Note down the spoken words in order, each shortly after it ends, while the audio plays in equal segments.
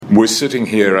We're sitting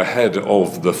here ahead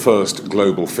of the first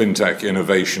Global Fintech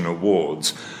Innovation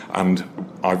Awards, and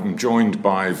I'm joined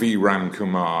by V. Ram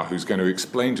Kumar, who's going to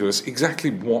explain to us exactly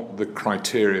what the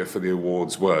criteria for the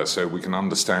awards were so we can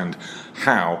understand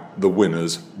how the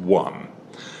winners won.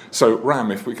 So,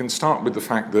 Ram, if we can start with the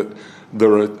fact that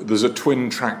there's a twin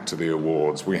track to the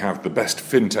awards. We have the Best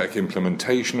Fintech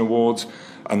Implementation Awards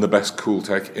and the Best Cool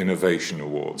Tech Innovation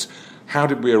Awards. How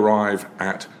did we arrive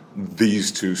at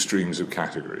these two streams of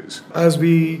categories? As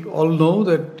we all know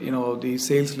that, the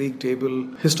sales league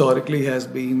table historically has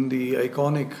been the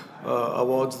iconic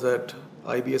awards that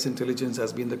IBS Intelligence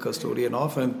has been the custodian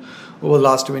of, and over the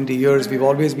last 20 years we've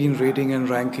always been rating and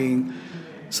ranking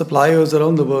suppliers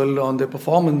around the world on their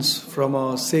performance from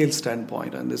a sales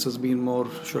standpoint, and this has been more,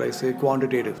 should I say,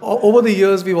 quantitative. Over the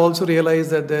years, we've also realized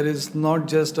that there is not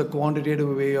just a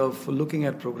quantitative way of looking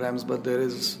at programs, but there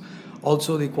is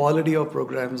also the quality of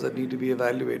programs that need to be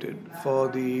evaluated for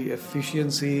the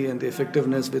efficiency and the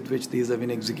effectiveness with which these have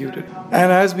been executed.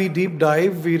 And as we deep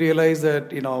dive, we realize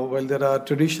that, while there are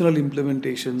traditional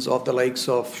implementations of the likes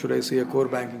of, should I say, a core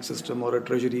banking system or a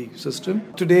treasury system,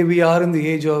 today we are in the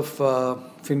age of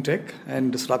fintech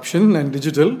and disruption and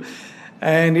digital.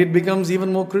 And it becomes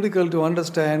even more critical to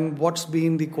understand what's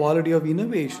been the quality of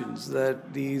innovations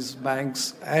that these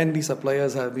banks and the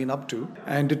suppliers have been up to,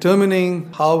 and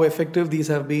determining how effective these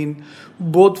have been,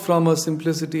 both from a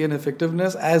simplicity and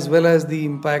effectiveness, as well as the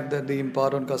impact that they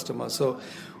impart on customers. So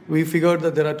we figured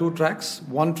that there are two tracks.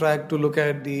 One track to look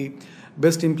at the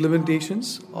best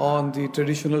implementations on the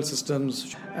traditional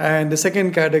systems, and the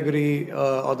second category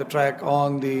or the track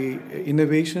on the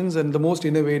innovations and the most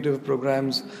innovative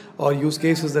programs or use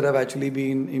cases that have actually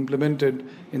been implemented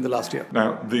in the last year.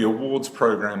 Now, the awards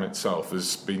program itself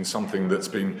has been something that's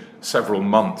been several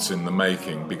months in the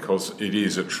making because it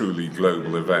is a truly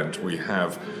global event. We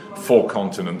have 4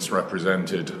 continents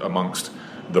represented amongst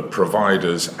the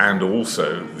providers and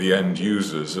also the end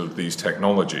users of these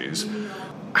technologies.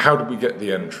 How did we get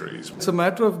the entries? It's a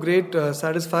matter of great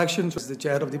satisfaction as the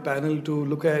chair of the panel to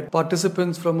look at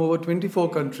participants from over 24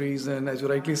 countries, and as you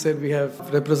rightly said, we have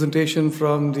representation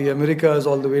from the Americas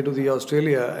all the way to the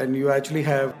Australia, and you actually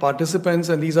have participants,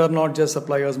 and these are not just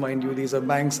suppliers, mind you, these are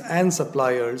banks and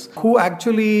suppliers who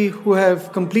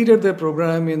have completed their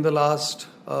program in the last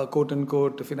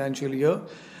quote-unquote financial year,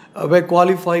 were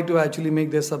qualified to actually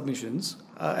make their submissions.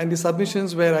 And the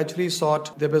submissions were actually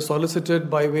they were solicited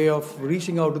by way of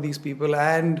reaching out to these people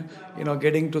and,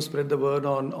 getting to spread the word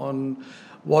on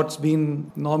what's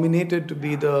been nominated to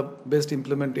be the best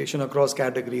implementation across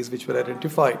categories which were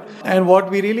identified. And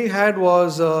what we really had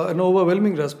was an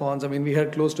overwhelming response. I mean, we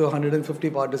had close to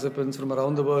 150 participants from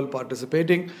around the world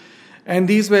participating. And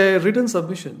these were written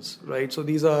submissions, right? So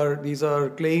these are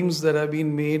claims that have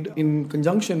been made in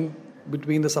conjunction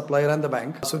between the supplier and the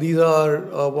bank. So these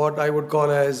are what I would call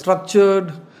as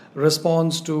structured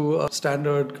response to a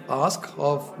standard ask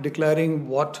of declaring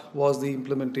what was the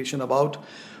implementation about,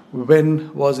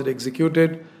 when was it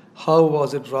executed, how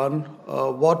was it run,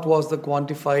 what was the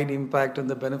quantified impact and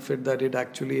the benefit that it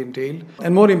actually entailed,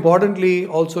 and more importantly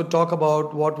also talk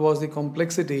about what was the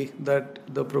complexity that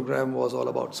the program was all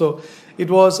about. So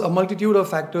it was a multitude of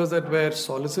factors that were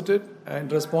solicited and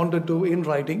responded to in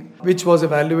writing, which was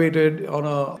evaluated on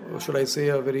a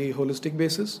very holistic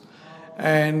basis.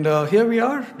 And here we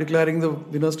are declaring the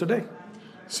winners today.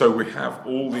 So we have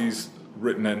all these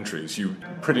written entries. You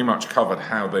pretty much covered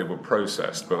how they were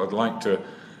processed, but I'd like to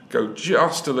go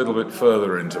just a little bit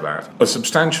further into that. A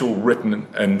substantial written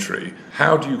entry,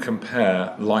 how do you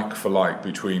compare like for like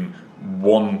between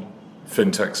one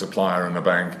fintech supplier in a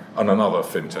bank and another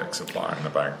fintech supplier in a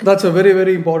bank? That's a very,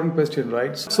 very important question,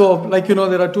 right? So,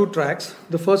 there are two tracks.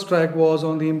 The first track was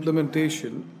on the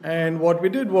implementation, and what we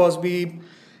did was we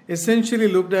essentially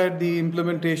looked at the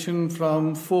implementation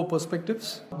from 4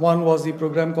 perspectives. One was the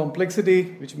program complexity,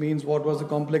 which means what was the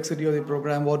complexity of the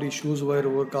program, what issues were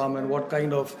overcome, and what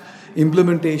kind of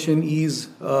implementation ease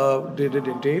did it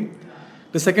entail.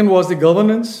 The second was the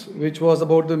governance, which was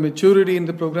about the maturity in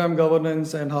the program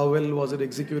governance and how well was it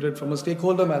executed from a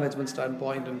stakeholder management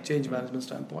standpoint and change management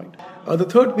standpoint. The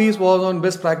third piece was on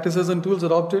best practices and tools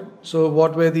adopted. So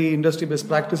what were the industry best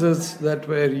practices that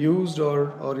were used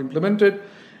or implemented,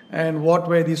 and what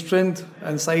were the strength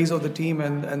and size of the team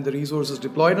and the resources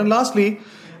deployed. And lastly,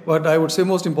 but I would say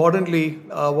most importantly,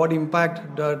 what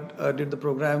impact did the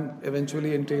program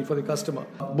eventually entail for the customer,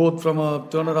 both from a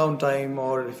turnaround time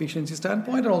or efficiency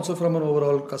standpoint and also from an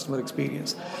overall customer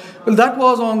experience. Well, that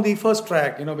was on the first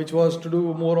track, which was to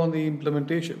do more on the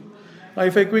implementation. Now,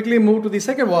 if I quickly move to the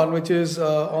second one, which is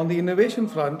on the innovation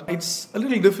front, it's a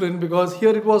little different because here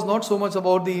it was not so much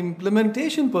about the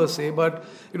implementation per se, but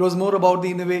it was more about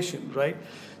the innovation, right?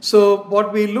 So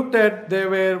what we looked at there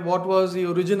were what was the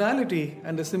originality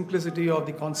and the simplicity of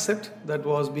the concept that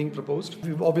was being proposed.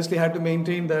 We've obviously had to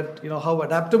maintain that, how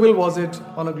adaptable was it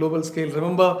on a global scale.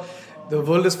 Remember, the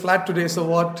world is flat today, so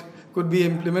what could be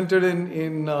implemented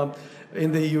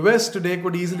in the US today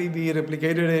could easily be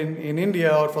replicated in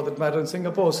India or for that matter in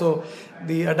Singapore. So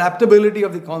the adaptability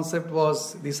of the concept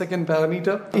was the second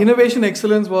parameter. Innovation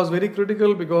excellence was very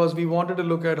critical because we wanted to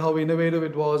look at how innovative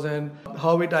it was and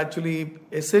how it actually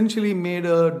essentially made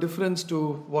a difference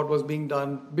to what was being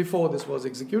done before this was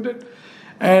executed.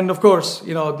 And of course,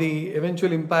 the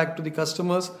eventual impact to the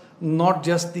customers, not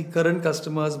just the current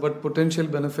customers, but potential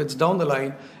benefits down the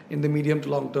line in the medium to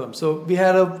long term. So we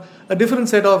had a different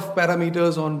set of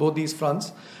parameters on both these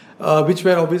fronts, which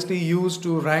were obviously used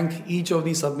to rank each of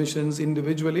these submissions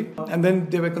individually. And then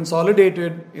they were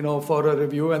consolidated, for a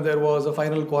review, and there was a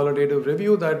final qualitative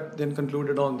review that then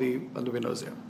concluded on the winners here.